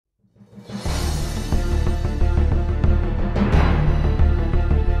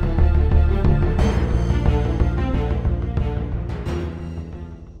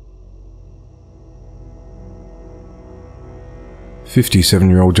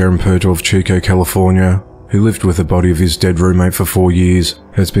57-year-old Darren Purtle of Chico, California, who lived with the body of his dead roommate for 4 years,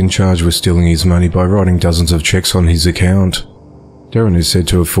 has been charged with stealing his money by writing dozens of checks on his account. Darren is said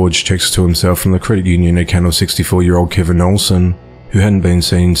to have forged checks to himself from the credit union account of 64-year-old Kevin Arson, who hadn't been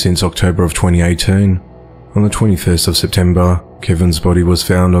seen since October of 2018. On the 21st of September, Kevin's body was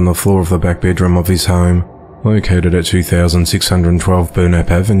found on the floor of the back bedroom of his home, located at 2612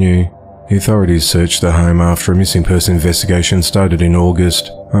 Burnap Avenue. The authorities searched the home after a missing person investigation started in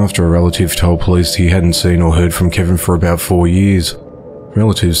August, after a relative told police he hadn't seen or heard from Kevin for about 4 years.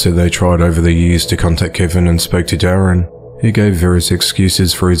 Relatives said they tried over the years to contact Kevin and spoke to Darren. He gave various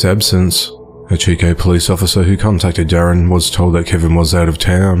excuses for his absence. A Chico police officer who contacted Darren was told that Kevin was out of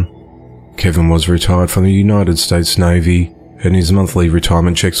town. Kevin was retired from the United States Navy, and his monthly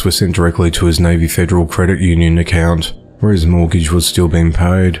retirement checks were sent directly to his Navy Federal Credit Union account, where his mortgage was still being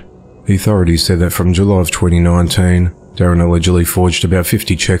paid. The authorities said that from July of 2019, Darren allegedly forged about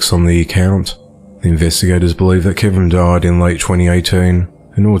 50 checks on the account. The investigators believe that Kevin died in late 2018.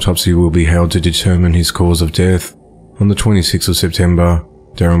 An autopsy will be held to determine his cause of death. On the 26th of September,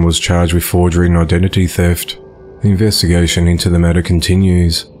 Darren was charged with forgery and identity theft. The investigation into the matter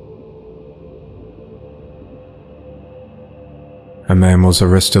continues. A man was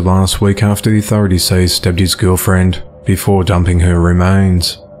arrested last week after the authorities say he stabbed his girlfriend before dumping her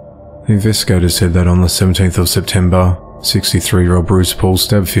remains. The investigators said that on the 17th of September, 63-year-old Bruce Paul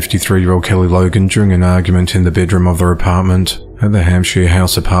stabbed 53-year-old Kelly Logan during an argument in the bedroom of their apartment at the Hampshire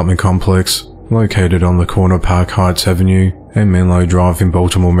House apartment complex, located on the corner of Park Heights Avenue and Menlo Drive in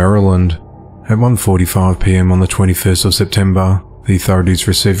Baltimore, Maryland. At 1:45 p.m. on the 21st of September, the authorities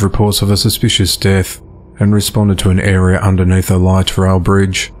received reports of a suspicious death and responded to an area underneath a light rail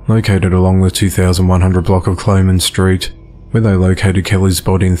bridge located along the 2100 block of Clayman Street, where they located Kelly's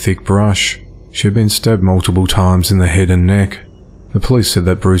body in thick brush. She had been stabbed multiple times in the head and neck. The police said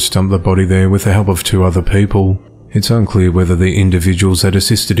that Bruce dumped the body there with the help of 2 other people. It's unclear whether the individuals that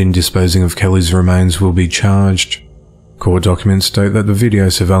assisted in disposing of Kelly's remains will be charged. Court documents state that the video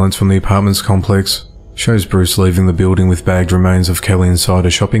surveillance from the apartments complex shows Bruce leaving the building with bagged remains of Kelly inside a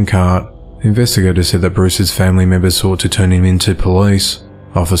shopping cart. The investigators said that Bruce's family members sought to turn him into police.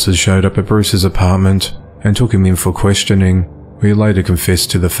 Officers showed up at Bruce's apartment and took him in for questioning, where he later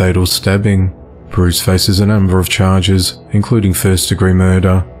confessed to the fatal stabbing. Bruce faces a number of charges, including first-degree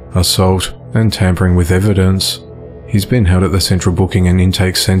murder, assault, and tampering with evidence. He's been held at the Central Booking and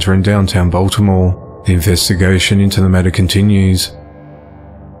Intake Center in downtown Baltimore. The investigation into the matter continues.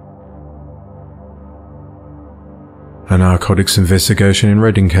 A narcotics investigation in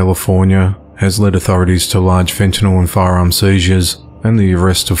Redding, California, has led authorities to large fentanyl and firearm seizures and the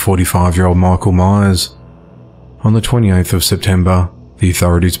arrest of 45-year-old Michael Myers. On the 28th of September, the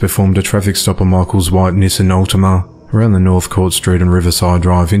authorities performed a traffic stop on Michael's white Nissan Altima around the North Court Street and Riverside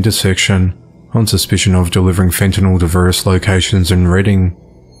Drive intersection on suspicion of delivering fentanyl to various locations in Redding.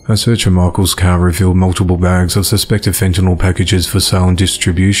 A search of Michael's car revealed multiple bags of suspected fentanyl packages for sale and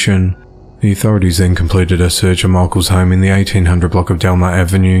distribution. The authorities then completed a search of Michael's home in the 1800 block of Delmar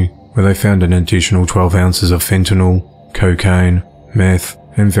Avenue, where they found an additional 12 ounces of fentanyl, cocaine, meth,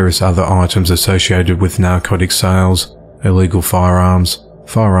 and various other items associated with narcotic sales, illegal firearms,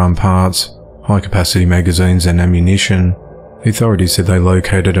 firearm parts, high-capacity magazines and ammunition. The authorities said they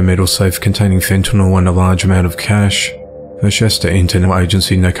located a metal safe containing fentanyl and a large amount of cash. The Shasta Internal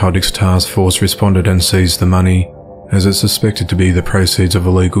Agency Narcotics Task Force responded and seized the money, as it's suspected to be the proceeds of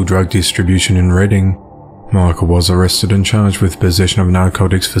illegal drug distribution in Redding. Michael was arrested and charged with possession of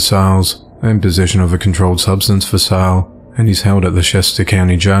narcotics for sales and possession of a controlled substance for sale, and is held at the Shasta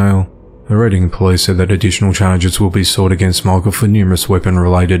County Jail. The Redding police said that additional charges will be sought against Michael for numerous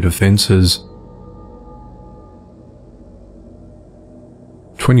weapon-related offences.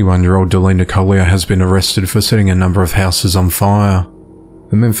 21-year-old Delina Collier has been arrested for setting a number of houses on fire.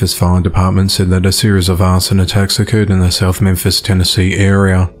 The Memphis Fire Department said that a series of arson attacks occurred in the South Memphis, Tennessee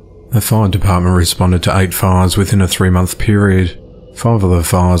area. The fire department responded to 8 fires within a 3-month period. 5 of the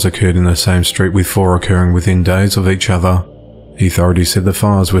fires occurred in the same street, with 4 occurring within days of each other. The authorities said the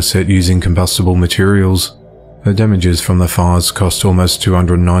fires were set using combustible materials. The damages from the fires cost almost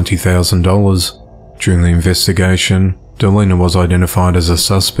 $290,000. During the investigation, Delina was identified as a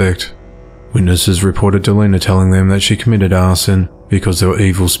suspect. Witnesses reported Delina telling them that she committed arson because there were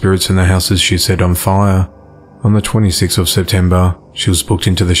evil spirits in the houses she set on fire. On the 26th of September, she was booked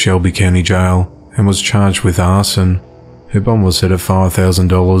into the Shelby County Jail and was charged with arson. Her bond was set at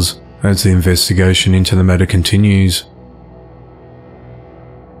 $5,000 as the investigation into the matter continues.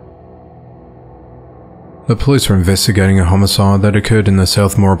 The police are investigating a homicide that occurred in the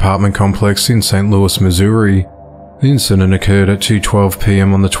Southmore apartment complex in St. Louis, Missouri. The incident occurred at 2:12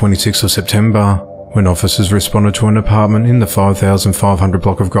 p.m. on the 26th of September, when officers responded to an apartment in the 5500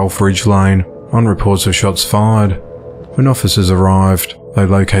 block of Gulf Ridge Lane on reports of shots fired. When officers arrived, they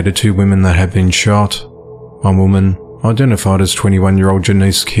located 2 women that had been shot. One woman, identified as 21-year-old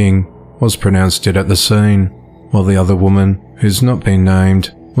Janice King, was pronounced dead at the scene, while the other woman, who's not been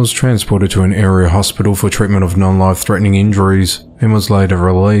named, was transported to an area hospital for treatment of non-life-threatening injuries and was later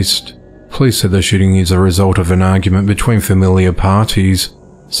released. Police said the shooting is a result of an argument between familiar parties.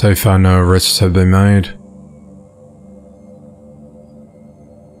 So far, no arrests have been made.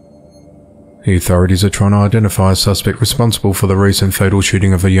 The authorities are trying to identify a suspect responsible for the recent fatal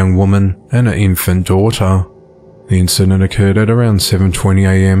shooting of a young woman and her infant daughter. The incident occurred at around 7:20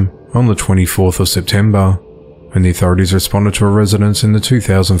 a.m. on the 24th of September, when the authorities responded to a residence in the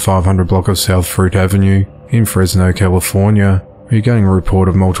 2500 block of South Fruit Avenue in Fresno, California, regarding a report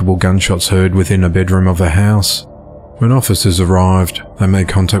of multiple gunshots heard within a bedroom of the house. When officers arrived, they made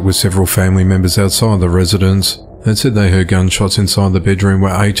contact with several family members outside the residence and said they heard gunshots inside the bedroom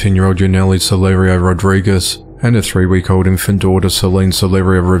where 18-year-old Yaneli Solerio Rodriguez and a 3-week-old infant daughter Celine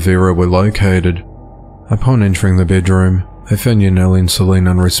Solerio Rivera were located. Upon entering the bedroom, they found Yaneli and Celine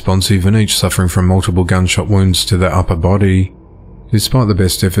unresponsive and each suffering from multiple gunshot wounds to their upper body. Despite the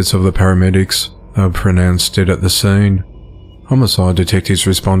best efforts of the paramedics, they were pronounced dead at the scene. Homicide detectives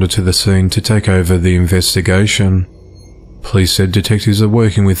responded to the scene to take over the investigation. Police said detectives are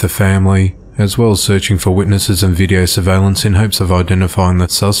working with the family, as well as searching for witnesses and video surveillance in hopes of identifying the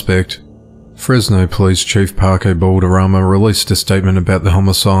suspect. Fresno Police Chief Paco Balderrama released a statement about the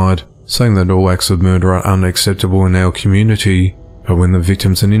homicide, saying that all acts of murder are unacceptable in our community, but when the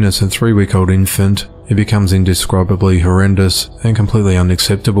victim's an innocent 3-week-old infant, it becomes indescribably horrendous and completely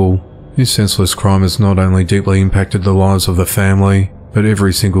unacceptable. This senseless crime has not only deeply impacted the lives of the family, but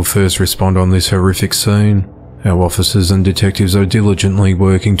every single first responder on this horrific scene. Our officers and detectives are diligently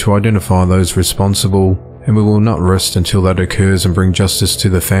working to identify those responsible, and we will not rest until that occurs and bring justice to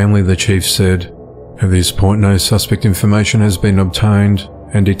the family, the chief said. At this point, no suspect information has been obtained,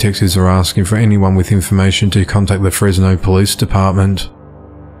 and detectives are asking for anyone with information to contact the Fresno Police Department.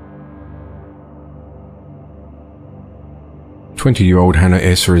 20-year-old Hannah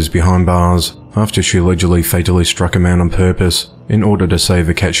Esser is behind bars after she allegedly fatally struck a man on purpose in order to save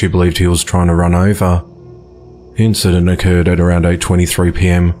a cat she believed he was trying to run over. The incident occurred at around 8:23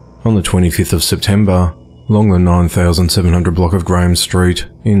 p.m. on the 25th of September, along the 9700 block of Graham Street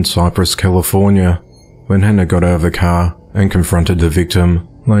in Cypress, California, when Hannah got out of the car and confronted the victim,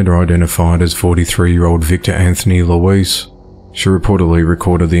 later identified as 43-year-old Victor Anthony Luis. She reportedly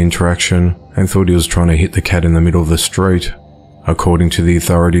recorded the interaction and thought he was trying to hit the cat in the middle of the street. According to the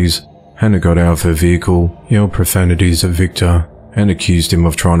authorities, Hannah got out of her vehicle, yelled profanities at Victor, and accused him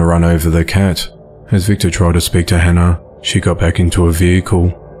of trying to run over the cat. As Victor tried to speak to Hannah, she got back into her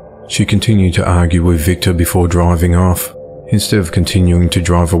vehicle. She continued to argue with Victor before driving off. Instead of continuing to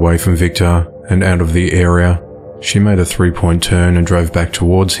drive away from Victor and out of the area, she made a 3-point turn and drove back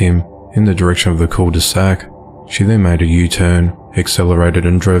towards him in the direction of the cul-de-sac. She then made a U-turn, accelerated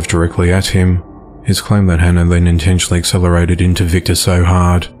and drove directly at him. It's claimed that Hannah then intentionally accelerated into Victor so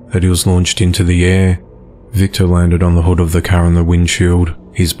hard that he was launched into the air. Victor landed on the hood of the car and the windshield,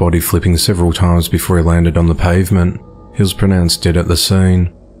 his body flipping several times before he landed on the pavement. He was pronounced dead at the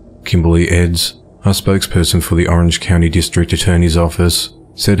scene. Kimberly Edds, a spokesperson for the Orange County District Attorney's Office,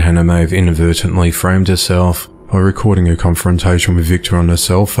 said Hannah may have inadvertently framed herself by recording her confrontation with Victor on her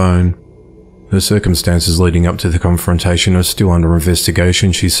cell phone. The circumstances leading up to the confrontation are still under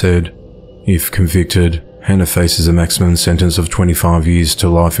investigation, she said. If convicted, Hannah faces a maximum sentence of 25 years to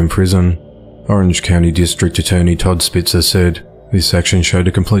life in prison. Orange County District Attorney Todd Spitzer said, "This action showed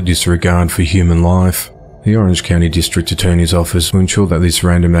a complete disregard for human life. The Orange County District Attorney's Office will ensure that this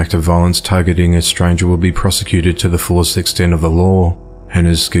random act of violence targeting a stranger will be prosecuted to the fullest extent of the law." Hannah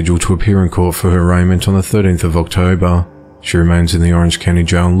is scheduled to appear in court for her arraignment on the 13th of October. She remains in the Orange County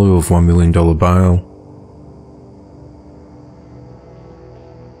Jail in lieu of $1 million bail.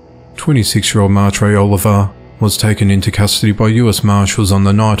 26-year-old Martre Oliver was taken into custody by US Marshals on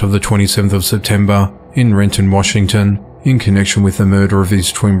the night of the 27th of September in Renton, Washington, in connection with the murder of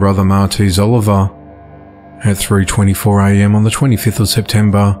his twin brother Martise Oliver. At 3:24 a.m. on the 25th of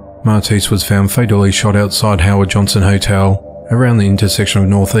September, Martise was found fatally shot outside Howard Johnson Hotel, around the intersection of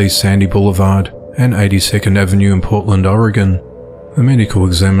Northeast Sandy Boulevard and 82nd Avenue in Portland, Oregon. The medical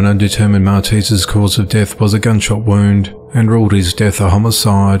examiner determined Martise's cause of death was a gunshot wound and ruled his death a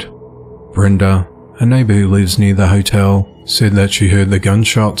homicide. Brenda, a neighbour who lives near the hotel, said that she heard the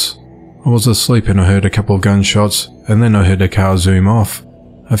gunshots. "I was asleep and I heard a couple of gunshots, and then I heard a car zoom off.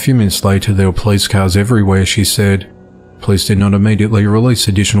 A few minutes later there were police cars everywhere," she said. Police did not immediately release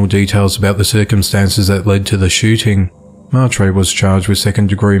additional details about the circumstances that led to the shooting. Matre was charged with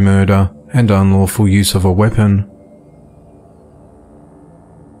second-degree murder and unlawful use of a weapon.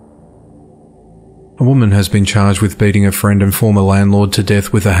 A woman has been charged with beating a friend and former landlord to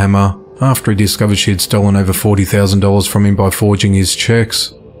death with a hammer after he discovered she had stolen over $40,000 from him by forging his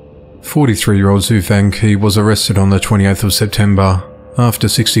checks. 43-year-old Zhu Fangqi was arrested on the 28th of September after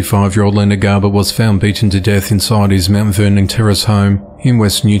 65-year-old Leonard Garber was found beaten to death inside his Mount Vernon Terrace home in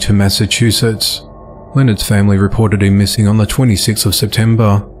West Newton, Massachusetts. Leonard's family reported him missing on the 26th of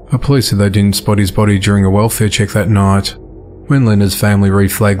September, but police said they didn't spot his body during a welfare check that night. When Leonard's family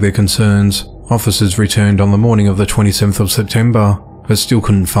reflagged their concerns, officers returned on the morning of the 27th of September, but still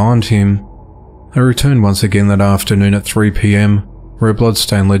couldn't find him. They returned once again that afternoon at 3 p.m, where a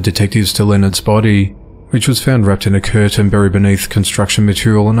bloodstain led detectives to Leonard's body, which was found wrapped in a curtain buried beneath construction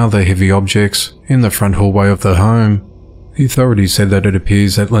material and other heavy objects in the front hallway of the home. The authorities said that it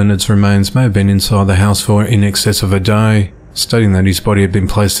appears that Leonard's remains may have been inside the house for in excess of a day, stating that his body had been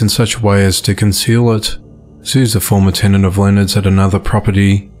placed in such a way as to conceal it. Zhu's a former tenant of Leonard's at another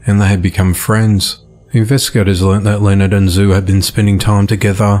property, and they had become friends. Investigators learnt that Leonard and Zhu had been spending time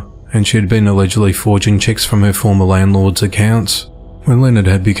together, and she had been allegedly forging checks from her former landlord's accounts. When Leonard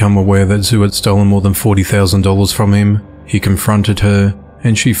had become aware that Zhu had stolen more than $40,000 from him, he confronted her,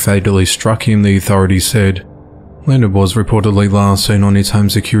 and she fatally struck him, the authorities said. Leonard was reportedly last seen on his home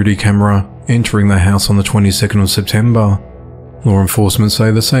security camera entering the house on the 22nd of September. Law enforcement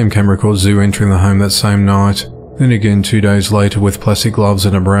say the same camera caught Zhu entering the home that same night, then again 2 days later with plastic gloves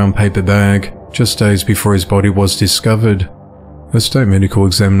and a brown paper bag, just days before his body was discovered. The state medical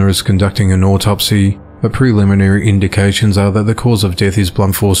examiner is conducting an autopsy, but preliminary indications are that the cause of death is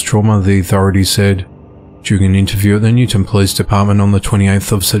blunt force trauma, the authorities said. During an interview at the Newton Police Department on the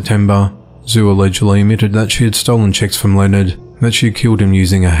 28th of September, Zhu allegedly admitted that she had stolen checks from Leonard and that she had killed him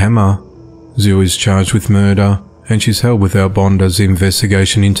using a hammer. Zhu is charged with murder, and she's held without bond as the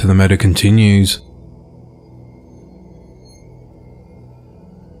investigation into the matter continues.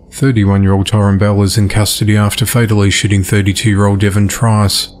 31-year-old Tyron Bell is in custody after fatally shooting 32-year-old Devon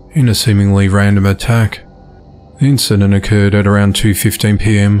Trice in a seemingly random attack. The incident occurred at around 2:15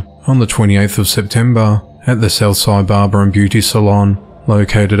 p.m. on the 28th of September at the Southside Barber and Beauty Salon,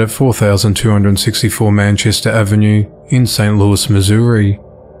 located at 4264 Manchester Avenue in St. Louis, Missouri.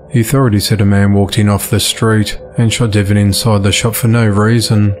 The authorities said a man walked in off the street and shot Devon inside the shop for no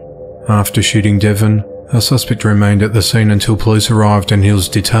reason. After shooting Devon, a suspect remained at the scene until police arrived and he was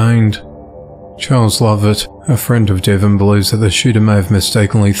detained. Charles Lovett, a friend of Devon, believes that the shooter may have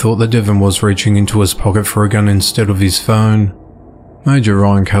mistakenly thought that Devon was reaching into his pocket for a gun instead of his phone. Major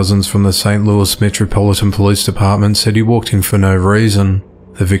Ryan Cousins from the St. Louis Metropolitan Police Department said he walked in for no reason.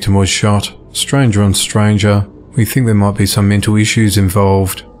 The victim was shot. Stranger on stranger. We think there might be some mental issues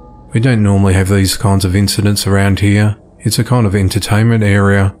involved. We don't normally have these kinds of incidents around here. It's a kind of entertainment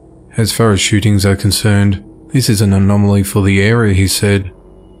area. As far as shootings are concerned, this is an anomaly for the area, he said.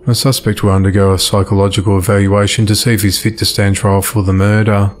 The suspect will undergo a psychological evaluation to see if he's fit to stand trial for the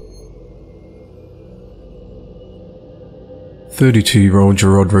murder. 32-year-old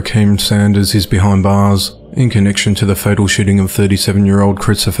Gerard Rakeem Sanders is behind bars in connection to the fatal shooting of 37-year-old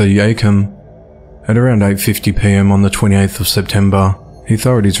Christopher Yakem. At around 8:50 p.m. on the 28th of September,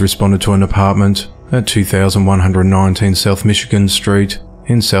 authorities responded to an apartment at 2119 South Michigan Street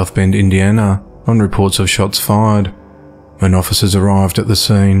in South Bend, Indiana, on reports of shots fired. When officers arrived at the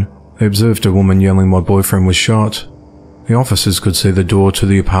scene, they observed a woman yelling, "My boyfriend was shot." The officers could see the door to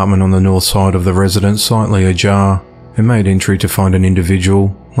the apartment on the north side of the residence slightly ajar, and made entry to find an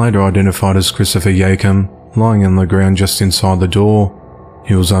individual, later identified as Christopher Yakem, lying on the ground just inside the door.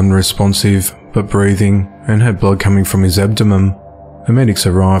 He was unresponsive, but breathing, and had blood coming from his abdomen. The medics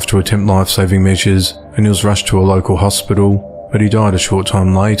arrived to attempt life-saving measures, and he was rushed to a local hospital, but he died a short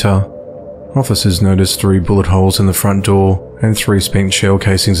time later. Officers noticed 3 bullet holes in the front door and 3 spent shell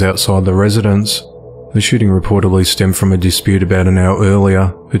casings outside the residence. The shooting reportedly stemmed from a dispute about an hour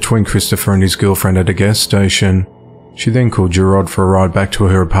earlier between Christopher and his girlfriend at a gas station. She then called Gerard for a ride back to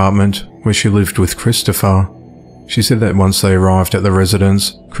her apartment, where she lived with Christopher. She said that once they arrived at the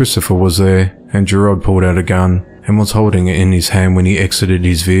residence, Christopher was there, and Gerard pulled out a gun and was holding it in his hand when he exited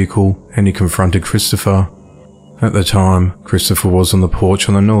his vehicle, and he confronted Christopher. At the time, Christopher was on the porch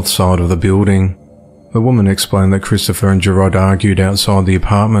on the north side of the building. The woman explained that Christopher and Gerard argued outside the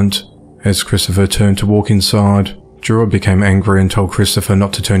apartment. As Christopher turned to walk inside, Gerard became angry and told Christopher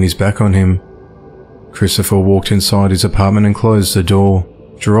not to turn his back on him. Christopher walked inside his apartment and closed the door.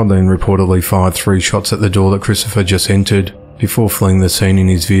 Gerard then reportedly fired 3 shots at the door that Christopher just entered, before fleeing the scene in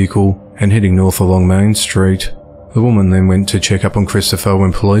his vehicle and heading north along Main Street. The woman then went to check up on Christopher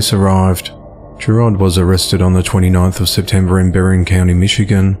when police arrived. Gerard was arrested on the 29th of September in Berrien County,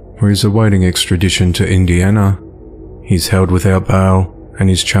 Michigan, where he's awaiting extradition to Indiana. He's held without bail and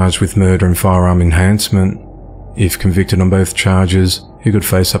is charged with murder and firearm enhancement. If convicted on both charges, he could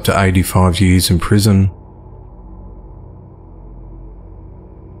face up to 85 years in prison.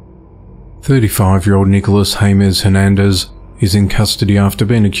 35-year-old Nicholas James Hernandez is in custody after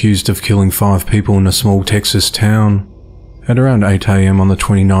being accused of killing 5 people in a small Texas town. At around 8 a.m. on the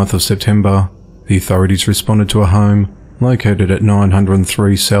 29th of September, the authorities responded to a home located at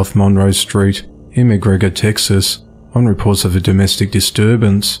 903 South Monroe Street in McGregor, Texas, on reports of a domestic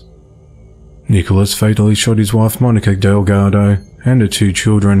disturbance. Nicholas fatally shot his wife Monica Delgado and her 2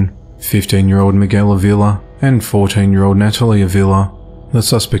 children, 15-year-old Miguel Avila and 14-year-old Natalie Avila. The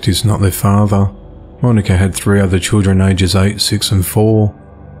suspect is not their father. Monica had 3 other children ages 8, 6 and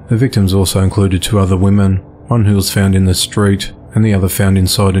 4. The victims also included 2 other women, one who was found in the street and the other found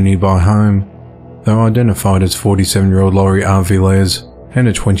inside a nearby home. They were identified as 47-year-old Lori Arvilez and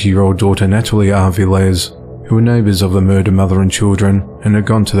a 20-year-old daughter Natalie Arvilez, who were neighbours of the murdered mother and children and had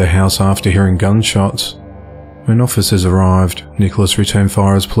gone to the house after hearing gunshots. When officers arrived, Nicholas returned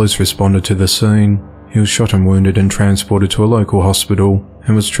fire as police responded to the scene. He was shot and wounded and transported to a local hospital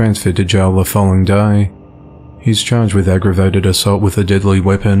and was transferred to jail the following day. He's charged with aggravated assault with a deadly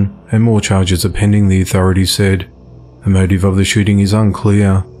weapon, and more charges are pending, the authorities said. The motive of the shooting is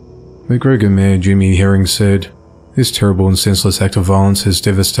unclear. McGregor Mayor Jimmy Herring said, "This terrible and senseless act of violence has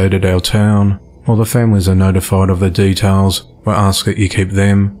devastated our town. While the families are notified of the details, we ask that you keep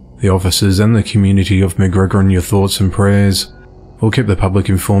them, the officers and the community of McGregor in your thoughts and prayers. We'll keep the public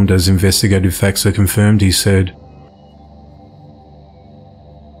informed as investigative facts are confirmed," he said.